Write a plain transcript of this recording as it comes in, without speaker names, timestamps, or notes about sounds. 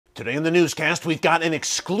Today in the newscast, we've got an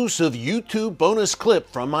exclusive YouTube bonus clip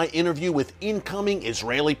from my interview with incoming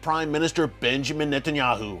Israeli Prime Minister Benjamin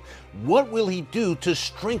Netanyahu. What will he do to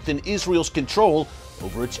strengthen Israel's control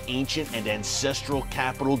over its ancient and ancestral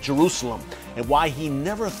capital, Jerusalem, and why he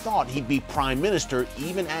never thought he'd be Prime Minister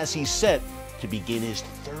even as he's set to begin his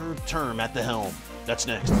third term at the helm. That's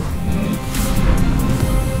next.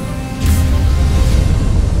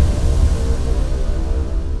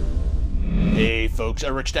 Hey folks,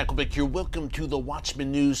 Erick Stakelbeck here. Welcome to the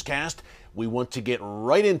Watchman Newscast. We want to get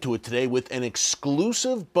right into it today with an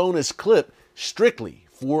exclusive bonus clip strictly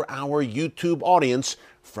for our YouTube audience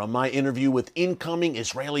from my interview with incoming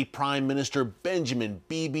Israeli Prime Minister Benjamin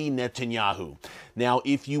Bibi Netanyahu. Now,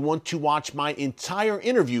 if you want to watch my entire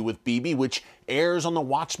interview with Bibi, which airs on the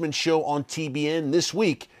Watchman Show on TBN this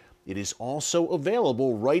week, it is also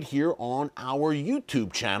available right here on our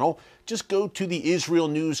YouTube channel. Just go to the Israel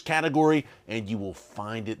News category and you will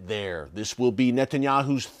find it there. This will be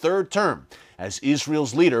Netanyahu's third term as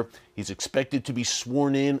Israel's leader. He's expected to be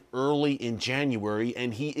sworn in early in January,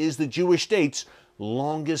 and he is the Jewish state's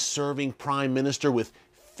longest-serving prime minister with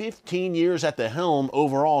 15 years at the helm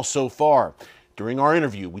overall so far. During our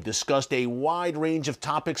interview, we discussed a wide range of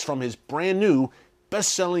topics from his brand new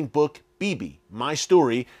best-selling book, Bibi, My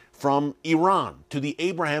Story, from Iran to the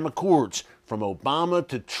Abraham Accords, from Obama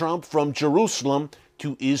to Trump, from Jerusalem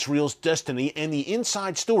to Israel's destiny, and the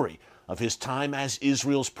inside story of his time as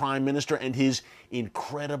Israel's prime minister and his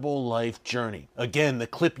incredible life journey. Again, the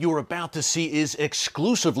clip you're about to see is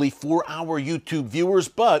exclusively for our YouTube viewers,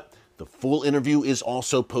 but the full interview is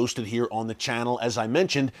also posted here on the channel, as I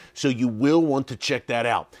mentioned, so you will want to check that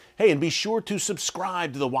out. Hey, and be sure to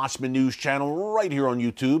subscribe to the Watchman News channel right here on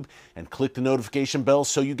YouTube and click the notification bell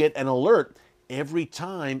so you get an alert every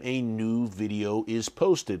time a new video is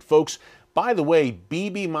posted. Folks, by the way,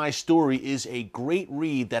 Bibi, My Story is a great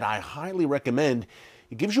read that I highly recommend.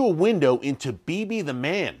 It gives you a window into Bibi the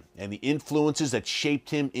man and the influences that shaped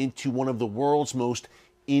him into one of the world's most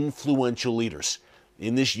influential leaders.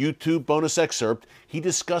 In this YouTube bonus excerpt, he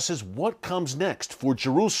discusses what comes next for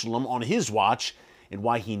Jerusalem on his watch and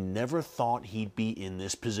why he never thought he'd be in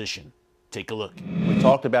this position. Take a look. We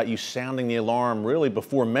talked about you sounding the alarm really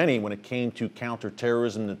before many when it came to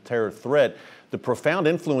counterterrorism and the terror threat. The profound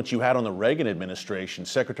influence you had on the Reagan administration.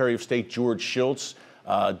 Secretary of State George Shultz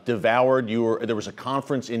devoured there was a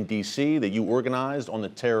conference in D.C. that you organized on the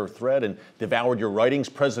terror threat and devoured your writings.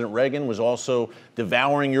 President Reagan was also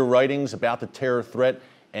devouring your writings about the terror threat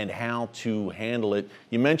and how to handle it.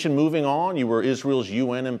 You mentioned moving on. You were Israel's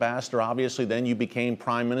UN ambassador, obviously. Then you became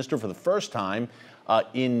prime minister for the first time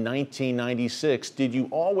in 1996. Did you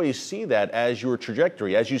always see that as your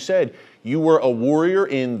trajectory? As you said, you were a warrior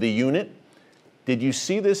in the unit. Did you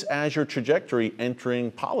see this as your trajectory entering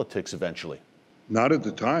politics eventually? Not at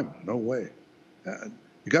the time, no way.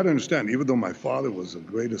 You got to understand, even though my father was a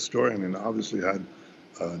great historian and obviously had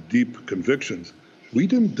deep convictions, we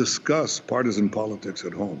didn't discuss partisan politics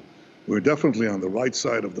at home. We were definitely on the right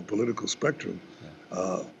side of the political spectrum,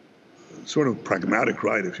 sort of pragmatic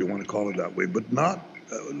right, if you want to call it that way, but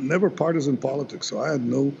never partisan politics. So I had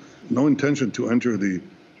no intention to enter the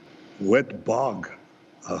wet bog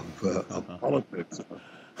of politics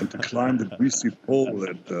and to climb the greasy pole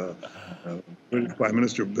that British Prime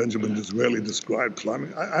Minister Benjamin Disraeli described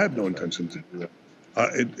climbing. I had no intention to do that.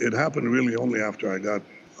 It happened really only after I got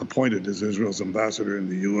appointed as Israel's ambassador in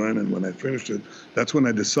the UN, and when I finished it, that's when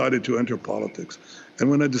I decided to enter politics. And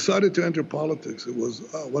when I decided to enter politics, it was,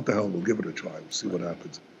 what the hell, we'll give it a try, we'll see what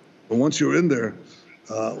happens. But once you're in there,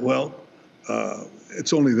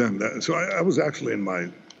 it's only then. So I was actually in my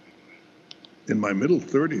middle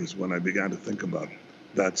 30s when I began to think about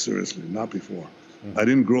that seriously, not before. I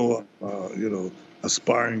didn't grow up,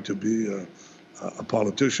 aspiring to be a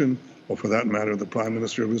politician, or for that matter, the Prime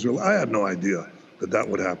Minister of Israel. I had no idea that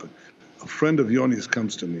would happen. A friend of Yoni's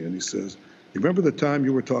comes to me and he says, "You remember the time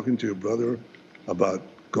you were talking to your brother about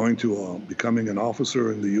going to becoming an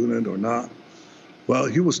officer in the unit or not?" Well,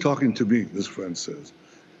 he was talking to me, this friend says,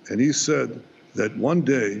 and he said that one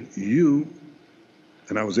day you,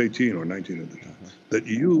 and I was 18 or 19 at the time, that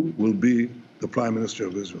you will be the Prime Minister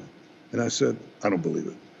of Israel. And I said, "I don't believe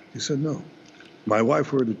it." He said, "No." My wife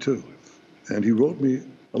heard it too. And he wrote me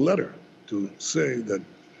a letter to say that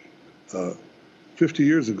 50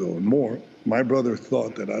 years ago and more, my brother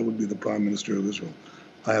thought that I would be the Prime Minister of Israel.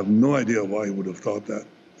 I have no idea why he would have thought that,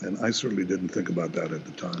 and I certainly didn't think about that at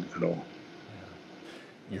the time at all.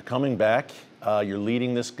 You're coming back. You're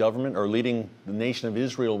leading this government, or leading the nation of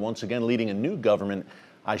Israel once again, leading a new government,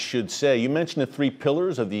 I should say. You mentioned the three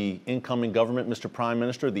pillars of the incoming government, Mr. Prime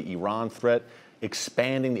Minister: the Iran threat,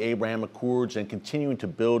 expanding the Abraham Accords and continuing to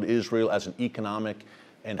build Israel as an economic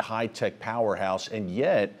and high-tech powerhouse. And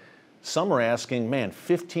yet, some are asking, man,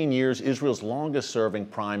 15 years, Israel's longest-serving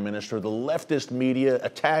prime minister, the leftist media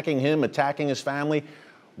attacking him, attacking his family.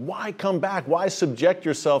 Why come back? Why subject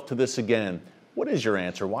yourself to this again? What is your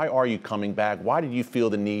answer? Why are you coming back? Why did you feel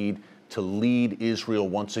the need to lead Israel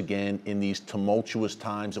once again in these tumultuous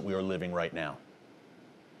times that we are living right now?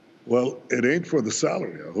 Well, it ain't for the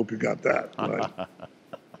salary. I hope you got that, right?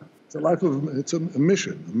 It's a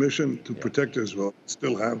mission to protect Israel,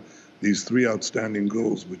 still have these three outstanding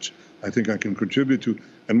goals, which I think I can contribute to.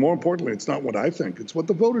 And more importantly, it's not what I think, it's what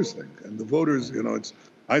the voters think. And the voters,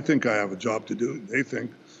 I think I have a job to do, they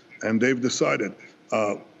think, and they've decided.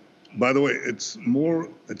 By the way, it's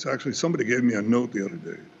actually, somebody gave me a note the other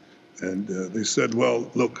day, and they said, well,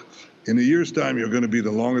 look, in a year's time, you're going to be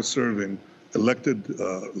the longest serving elected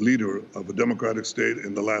leader of a democratic state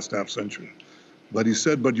in the last half century. But he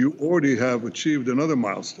said, but you already have achieved another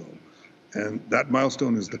milestone. And that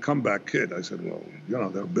milestone is the comeback kid. I said, well, there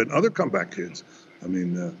have been other comeback kids. I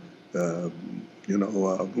mean, who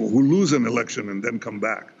lose an election and then come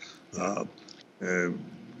back.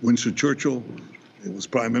 Winston Churchill, he was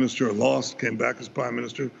prime minister, lost, came back as prime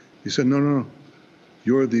minister. He said, no.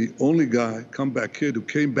 You're the only guy, comeback kid, who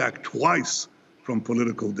came back twice from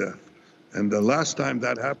political death. And the last time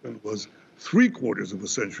that happened was 3/4 of a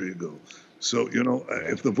century ago. So,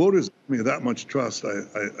 if the voters give me that much trust,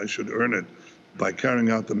 I should earn it by carrying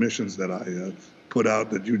out the missions that I put out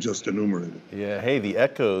that you just enumerated. Yeah, hey, the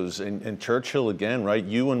echoes, and Churchill again, right?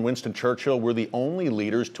 You and Winston Churchill were the only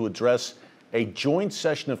leaders to address a joint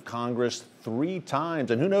session of Congress 3 times.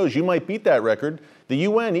 And who knows, you might beat that record. The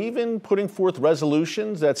UN even putting forth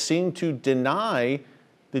resolutions that seem to deny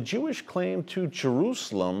the Jewish claim to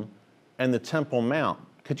Jerusalem and the Temple Mount.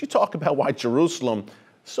 Could you talk about why Jerusalem,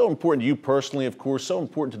 so important to you personally, of course, so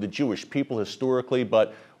important to the Jewish people historically,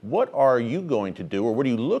 but what are you going to do, or what are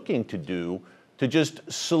you looking to do to just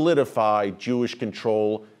solidify Jewish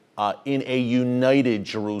control in a united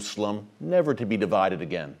Jerusalem, never to be divided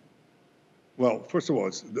again? Well, first of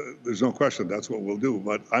all, there's no question that's what we'll do.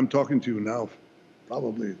 But I'm talking to you now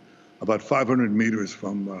probably about 500 meters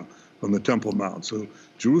from the Temple Mount. So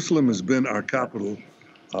Jerusalem has been our capital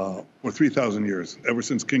for 3,000 years, ever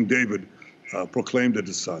since King David proclaimed it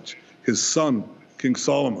as such. His son, King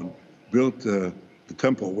Solomon, built the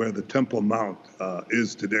temple where the Temple Mount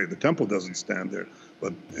is today. The temple doesn't stand there,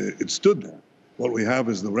 but it stood there. What we have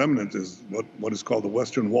is the remnant, is what is called the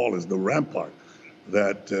Western Wall, is the rampart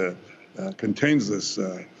that contains this,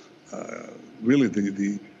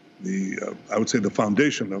 really I would say the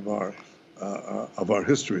foundation of our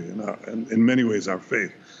history and in many ways our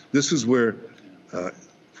faith. This is where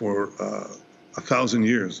for 1,000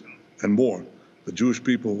 years and more, the Jewish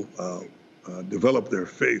people developed their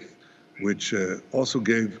faith, which also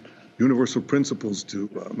gave universal principles to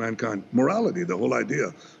mankind. Morality, the whole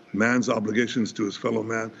idea, man's obligations to his fellow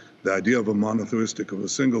man, the idea of a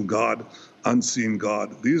single God, unseen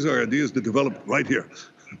God. These are ideas that developed right here,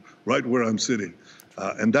 right where I'm sitting.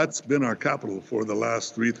 And that's been our capital for the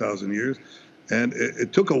last 3,000 years. And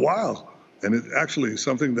it took a while. And it actually is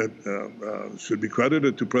something that should be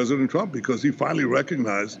credited to President Trump, because he finally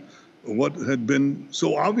recognized what had been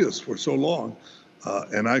so obvious for so long.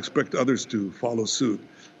 And I expect others to follow suit.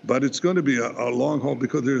 But it's going to be a long haul,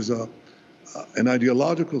 because there's an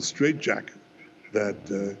ideological straitjacket that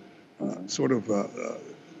the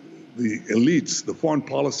elites, the foreign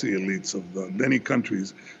policy elites of many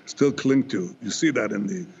countries still cling to. You see that in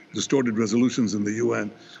the distorted resolutions in the UN.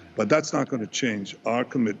 But that's not going to change our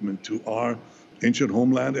commitment to our ancient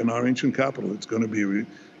homeland and our ancient capital. It's going to be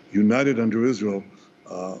united under Israel,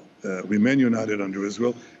 remain united under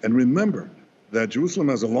Israel. And remember that Jerusalem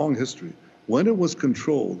has a long history. When it was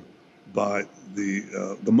controlled by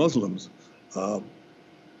the Muslims,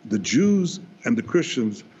 the Jews and the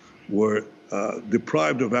Christians were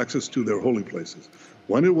deprived of access to their holy places.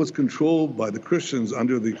 When it was controlled by the Christians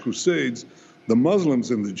under the Crusades, the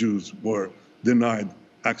Muslims and the Jews were denied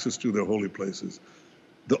access to their holy places.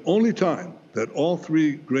 The only time that all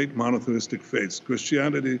three great monotheistic faiths,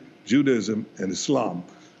 Christianity, Judaism, and Islam,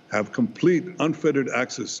 have complete unfettered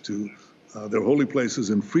access to their holy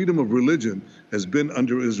places and freedom of religion has been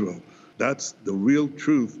under Israel. That's the real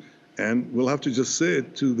truth. And we'll have to just say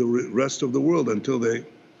it to the rest of the world until they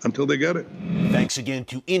get it. Thanks again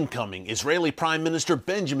to incoming Israeli Prime Minister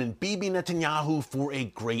Benjamin Bibi Netanyahu for a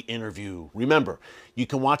great interview. Remember, you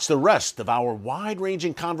can watch the rest of our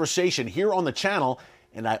wide-ranging conversation here on the channel,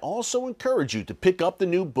 and I also encourage you to pick up the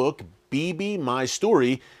new book, Bibi, My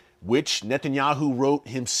Story, which Netanyahu wrote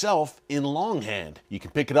himself in longhand. You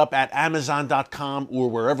can pick it up at Amazon.com or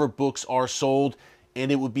wherever books are sold,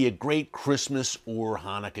 and it would be a great Christmas or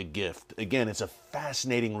Hanukkah gift. Again, it's a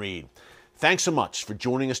fascinating read. Thanks so much for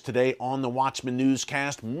joining us today on the Watchman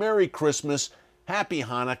Newscast. Merry Christmas, Happy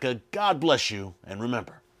Hanukkah, God bless you, and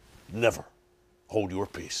remember, never hold your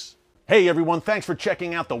peace. Hey everyone, thanks for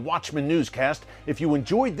checking out the Watchman Newscast. If you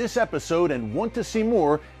enjoyed this episode and want to see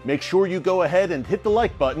more, make sure you go ahead and hit the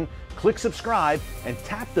like button, click subscribe, and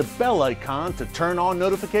tap the bell icon to turn on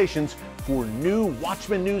notifications for new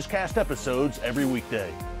Watchman Newscast episodes every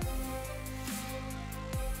weekday.